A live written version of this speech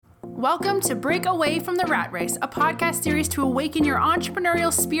Welcome to Break Away from the Rat Race, a podcast series to awaken your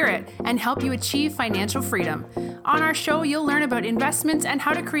entrepreneurial spirit and help you achieve financial freedom. On our show, you'll learn about investments and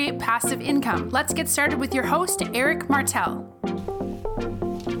how to create passive income. Let's get started with your host, Eric Martel.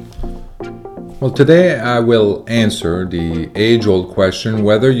 Well, today I will answer the age-old question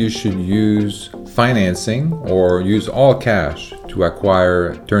whether you should use financing or use all cash to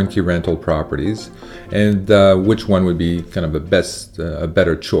acquire turnkey rental properties, and which one would be kind of a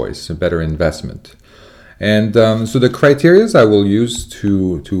better choice, a better investment. And so the criteria I will use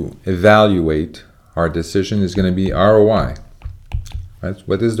to evaluate our decision is going to be ROI. Right?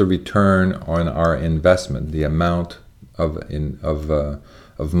 What is the return on our investment, the amount of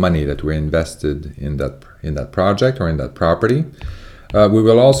money that we invested in that project or in that property? We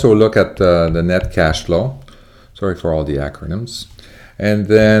will also look at the net cash flow. Sorry for all the acronyms. And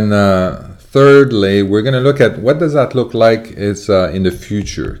then thirdly, we're going to look at what does that look like is in the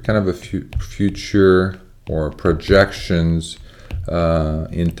future, kind of a future or projections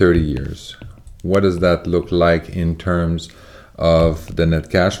in 30 years. What does that look like in terms of the net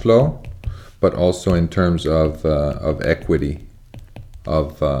cash flow, but also in terms of equity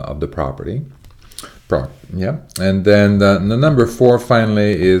of the property. And then the number 4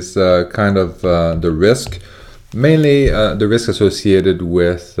 finally is kind of the risk, mainly the risk associated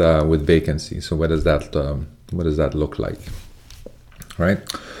with vacancy. So what does that look like, right?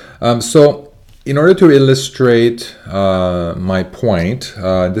 So in order to illustrate my point,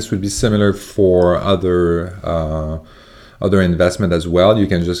 this would be similar for other investment as well. You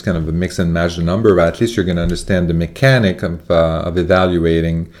can just kind of mix and match the number, but at least you're going to understand the mechanic of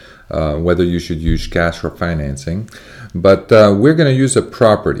evaluating whether you should use cash or financing. But we're going to use a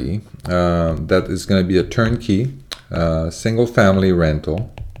property that is going to be a turnkey, single-family rental.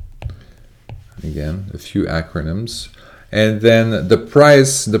 Again, a few acronyms. And then the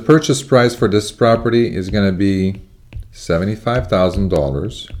purchase price for this property is going to be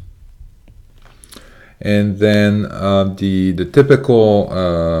 $75,000. And then the typical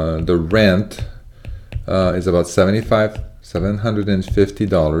the rent is about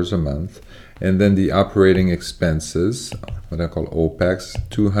 $750 a month, and then the operating expenses, what I call OPEX,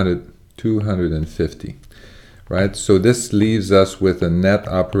 $250, right? So this leaves us with a net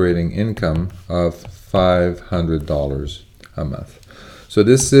operating income of $500 a month. So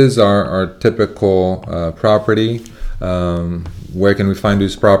this is our typical property. Where can we find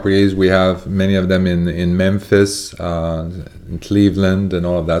these properties? We have many of them in Memphis, in Cleveland, and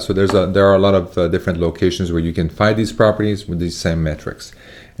all of that. So there are a lot of different locations where you can find these properties with these same metrics,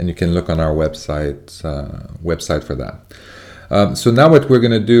 and you can look on our website for that. So now what we're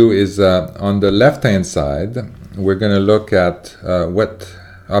going to do is on the left-hand side, we're going to look at what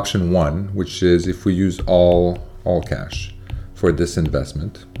option 1, which is if we use all cash for this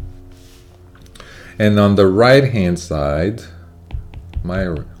investment. And on the right-hand side, my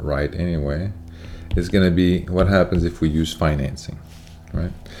right anyway, is going to be what happens if we use financing,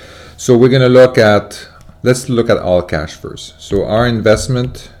 right? So we're going to let's look at all cash first. So our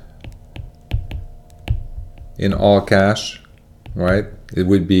investment in all cash, right, it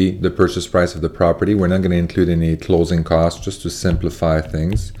would be the purchase price of the property. We're not going to include any closing costs just to simplify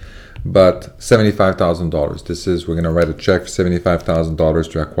things. But $75,000, we're going to write a check for $75,000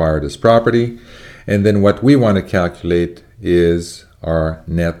 to acquire this property. And then what we want to calculate is our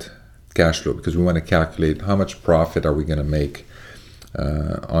net cash flow, because we want to calculate how much profit are we going to make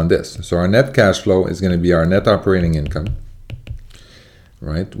on this. So our net cash flow is going to be our net operating income,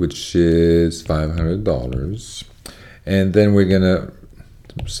 right, which is $500. And then we're going to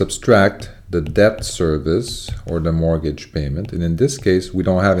subtract the debt service or the mortgage payment. And in this case, we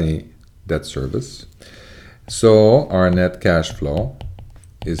don't have any debt service. So our net cash flow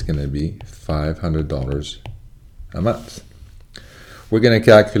is going to be $500 a month. We're going to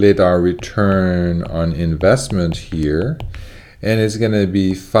calculate our return on investment here, and it's going to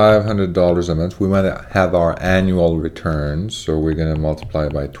be $500 a month. We want to have our annual return, so we're going to multiply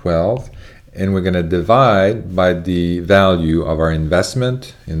by 12, and we're going to divide by the value of our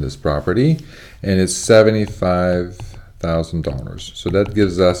investment in this property, and it's $75,000. So that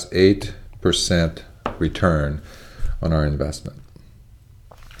gives us 8% return on our investment.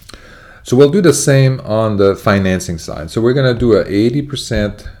 So we'll do the same on the financing side. So we're going to do a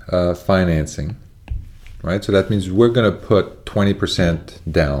 80% financing, right? So that means we're going to put 20%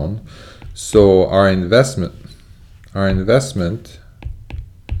 down. So our investment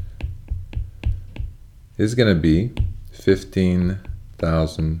is going to be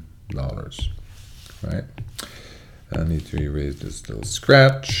 $15,000, right? I need to erase this little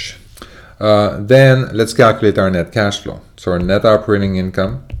scratch. Then let's calculate our net cash flow. So our net operating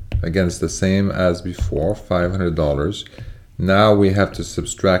income Again, it's the same as before, $500. Now we have to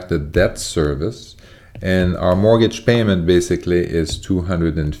subtract the debt service, and our mortgage payment basically is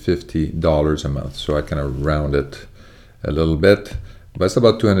 $250 a month. So I kind of round it a little bit, but it's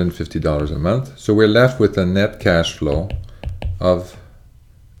about $250 a month. So we're left with a net cash flow of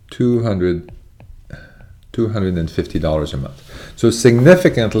 $250 a month. So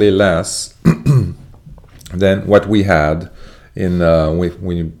significantly less than what we had in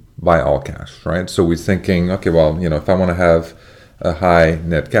when you buy all cash, right? So we're thinking, okay, well, if I want to have a high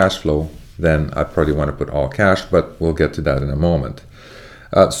net cash flow, then I probably want to put all cash, but we'll get to that in a moment.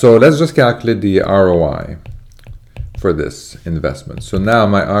 So let's just calculate the ROI for this investment. So now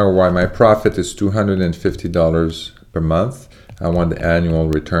my ROI, my profit is $250 per month. I want the annual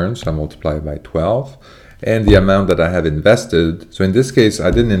return, so I multiply by 12. And the amount that I have invested, so in this case, I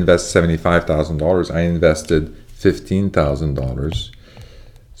didn't invest $75,000, I invested $15,000.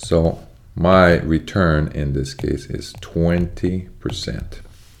 So my return in this case is 20%.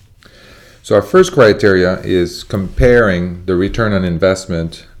 So our first criteria is comparing the return on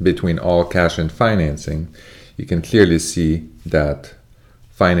investment between all cash and financing. You can clearly see that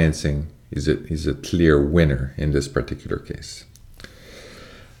financing is a clear winner in this particular case.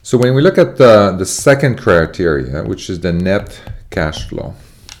 So when we look at the second criteria, which is the net cash flow,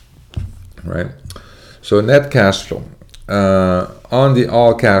 right? So net cash flow. On the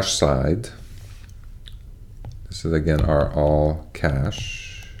all cash side, this is again our all cash.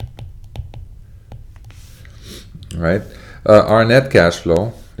 Right, our net cash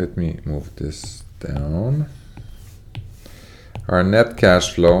flow, let me move this down. Our net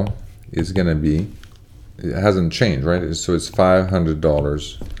cash flow is going to be, it hasn't changed, right? So it's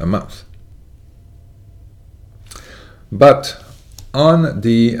 $500 a month. But on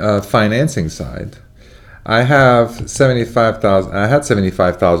the financing side, I had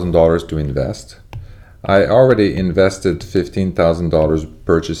 $75,000 to invest. I already invested $15,000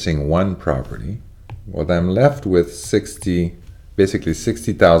 purchasing one property. Well, I'm left with basically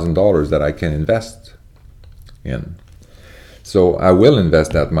 $60,000 that I can invest in. So I will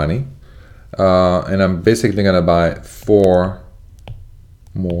invest that money, and I'm basically going to buy 4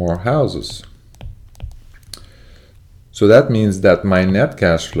 more houses. So that means that my net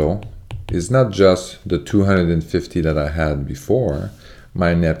cash flow is not just the $250 that I had before.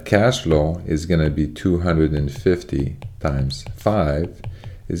 My net cash flow is going to be 250 times 5.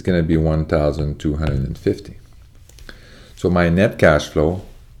 Is going to be 1,250. So my net cash flow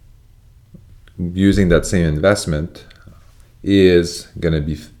using that same investment is going to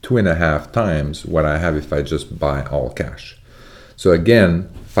be 2.5 times what I have if I just buy all cash. So again,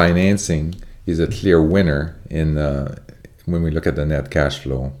 financing is a clear winner in when we look at the net cash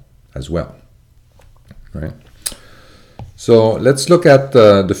flow as well, right? So let's look at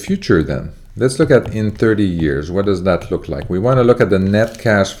the future then. Let's look at in 30 years. What does that look like? We want to look at the net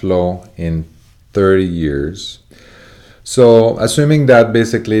cash flow in 30 years. So assuming that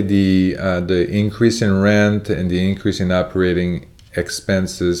basically the increase in rent and the increase in operating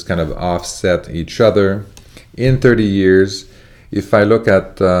expenses kind of offset each other, in 30 years, if I look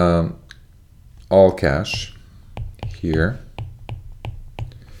at all cash here,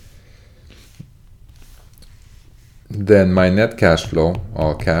 then my net cash flow,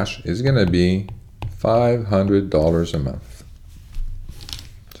 all cash, is going to be $500 a month.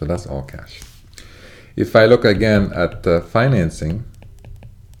 So that's all cash. If I look again at financing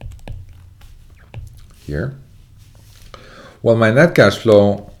here, well, my net cash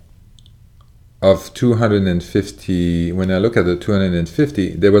flow of 250, when I look at the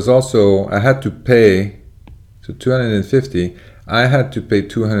 250, there was also, I had to pay, so 250, I had to pay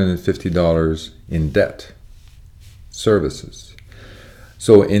 $250 in debt services.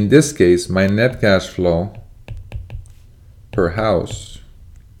 So in this case, my net cash flow per house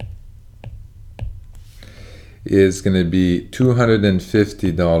is going to be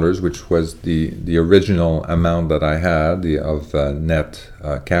 $250, which was the original amount that I had of net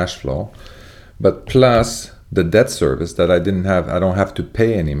cash flow, but plus the debt service that I don't have to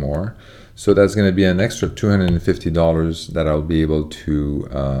pay anymore. So that's going to be an extra $250 that I'll be able to,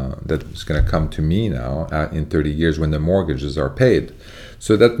 that's going to come to me now in 30 years when the mortgages are paid.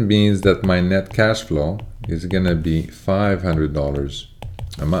 So that means that my net cash flow is going to be $500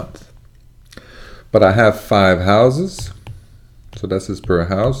 a month. But I have 5 houses, so this is per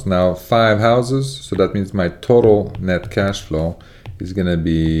house. Now 5 houses, so that means my total net cash flow is going to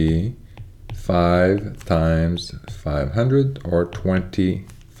be 5 times 500 or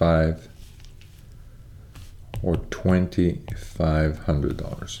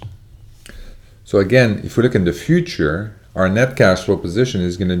 $2,500. So again, if we look in the future, our net cash flow position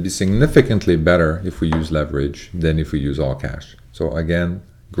is going to be significantly better if we use leverage than if we use all cash. So again,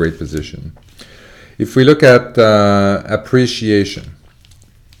 great position. If we look at appreciation,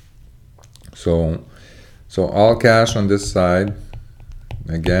 so all cash on this side.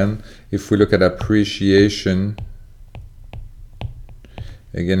 Again, if we look at appreciation,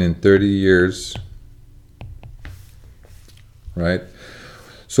 again in 30 years, right?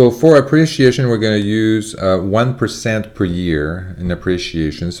 So for appreciation, we're going to use 1% per year in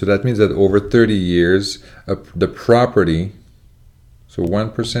appreciation. So that means that over 30 years, the property, so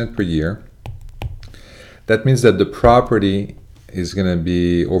 1% per year, that means that the property is going to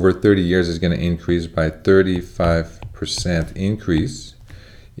be, over 30 years, is going to increase by 35% increase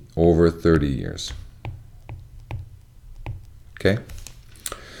over 30 years. Okay?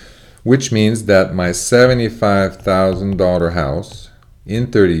 Which means that my $75,000 house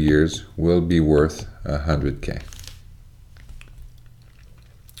in 30 years will be worth $100K.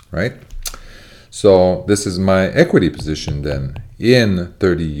 Right? So this is my equity position then. In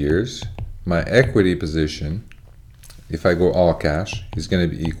 30 years, my equity position, if I go all cash, is going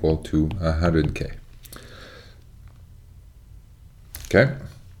to be equal to $100K. Okay?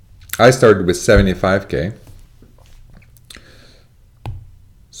 I started with $75K.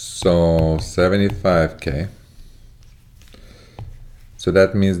 So $75K. So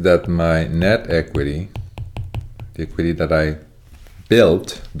that means that my net equity, the equity that I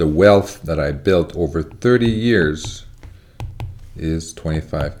built, the wealth that I built over 30 years is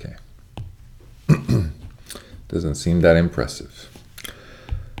 $25K. Doesn't seem that impressive.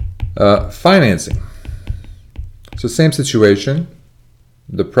 Financing. So same situation.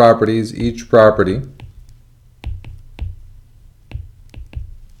 The properties, each property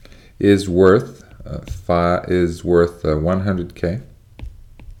is worth 100K.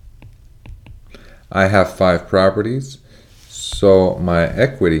 I have 5 properties, so my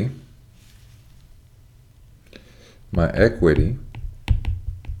equity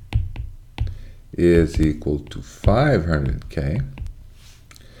is equal to 500K.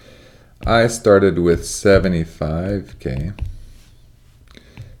 I started with 75K,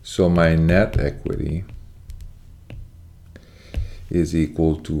 so my net equity is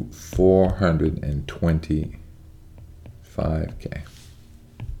equal to 425K.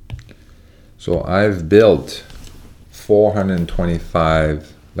 So I've built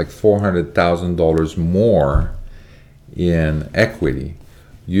 $400,000 more in equity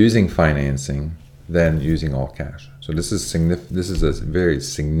using financing than using all cash. So this is a very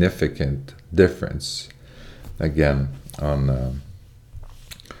significant difference, again, on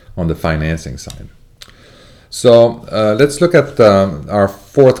the financing side. So let's look at our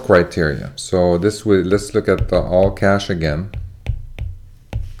fourth criteria. So let's look at all cash again,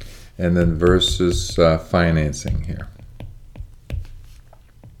 and then versus financing here.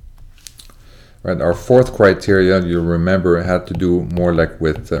 Right, our fourth criteria, you'll remember, had to do more like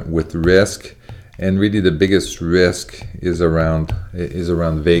with risk, and really the biggest risk is around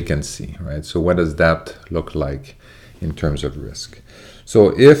vacancy, right? So what does that look like in terms of risk?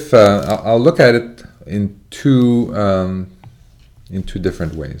 So if I'll look at it in two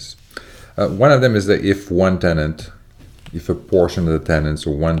different ways. One of them is that if a portion of the tenants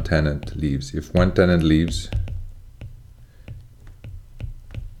or one tenant leaves. If one tenant leaves,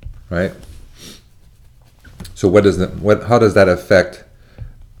 right? So how does that affect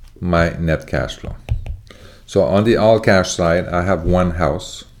my net cash flow? So on the all cash side, I have one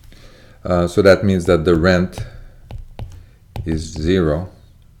house. So that means that the rent is 0.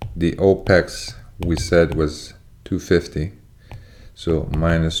 The OPEX we said was $250. So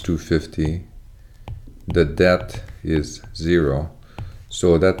minus $250. The debt is 0.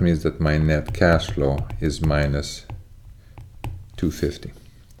 So that means that my net cash flow is minus $250.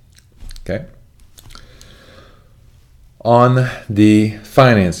 Okay. On the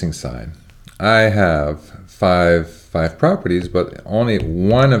financing side, I have five properties, but only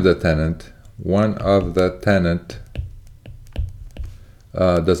one of the tenant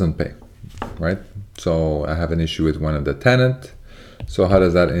doesn't pay, right? So I have an issue with one of the tenant. So how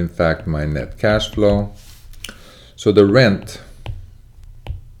does that impact my net cash flow? So the rent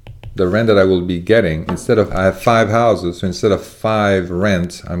that I will be getting, I have 5 houses, so instead of 5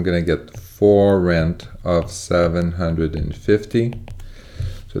 rent, I'm gonna get 4 rent of $750.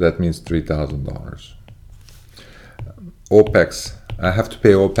 So that means $3,000. OPEX, I have to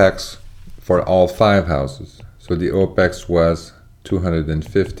pay OPEX for all 5 houses. So the OPEX was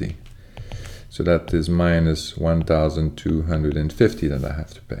 $250. So that is minus $1,250 that I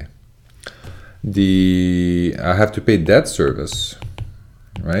have to pay. I have to pay debt service,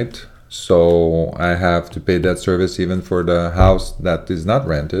 right? So I have to pay debt service even for the house that is not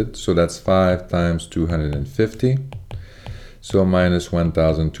rented. So that's 5 times 250. So minus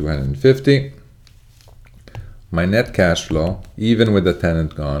 1,250. My net cash flow, even with the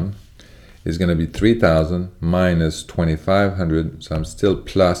tenant gone, is going to be 3,000 minus 2,500. So I'm still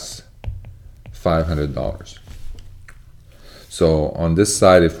plus $500. So on this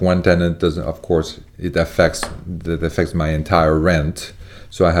side, if one tenant doesn't, of course, it affects my entire rent.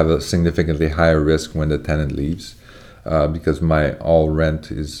 So I have a significantly higher risk when the tenant leaves because my all rent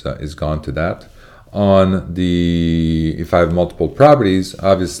is gone to that. If I have multiple properties,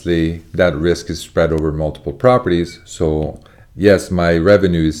 obviously that risk is spread over multiple properties. So yes, my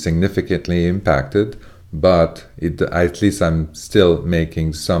revenue is significantly impacted, but at least I'm still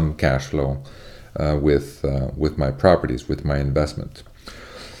making some cash flow with my properties, with my investment.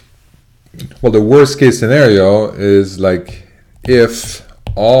 Well, the worst case scenario is like if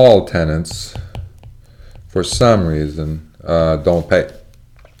all tenants, for some reason, don't pay.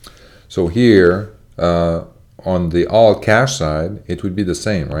 So here, on the all cash side, it would be the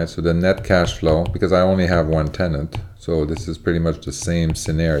same, right? So the net cash flow, because I only have one tenant, so this is pretty much the same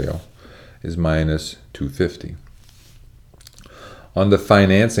scenario, is minus 250. On the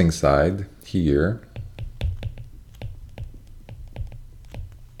financing side, here,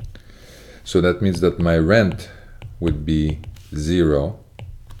 so that means that my rent would be 0.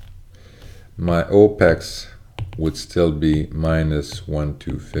 My OPEX would still be minus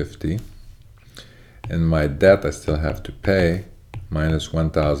 1,250. And my debt I still have to pay minus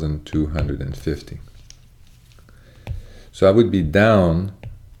 1,250. So I would be down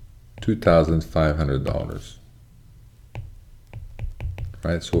 $2,500.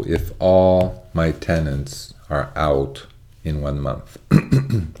 Right? So if all my tenants are out in 1 month,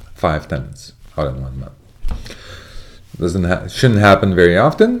 5 tenants out in 1 month. Shouldn't happen very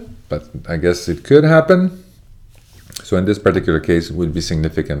often, but I guess it could happen. So in this particular case, it would be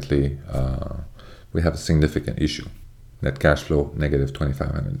significantly, we have a significant issue. Net cash flow, negative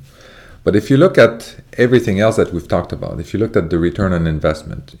 2,500. But if you look at everything else that we've talked about, if you looked at the return on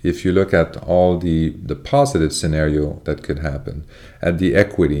investment, if you look at all the positive scenario that could happen, at the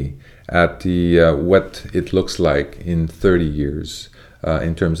equity, at the what it looks like in 30 years,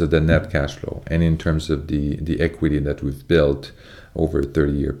 in terms of the net cash flow, and in terms of the equity that we've built over a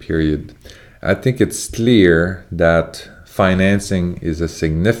 30-year period, I think it's clear that financing is a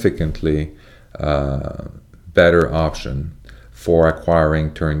significantly better option for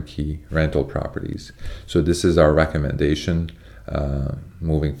acquiring turnkey rental properties. So this is our recommendation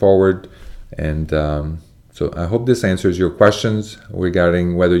moving forward. And so I hope this answers your questions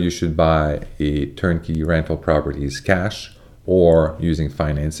regarding whether you should buy a turnkey rental properties cash or using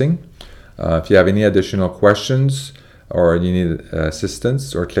financing. If you have any additional questions or you need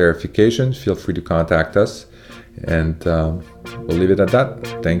assistance or clarification, feel free to contact us. And we'll leave it at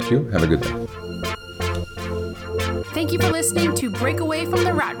that. Thank you. Have a good day. Thank you for listening to Break Away from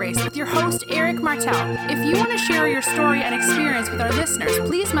the Rat Race with your host, Eric Martel. If you want to share your story and experience with our listeners,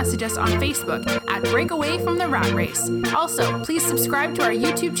 please message us on Facebook at Break Away from the Rat Race. Also, please subscribe to our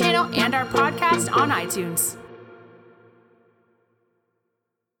YouTube channel and our podcast on iTunes.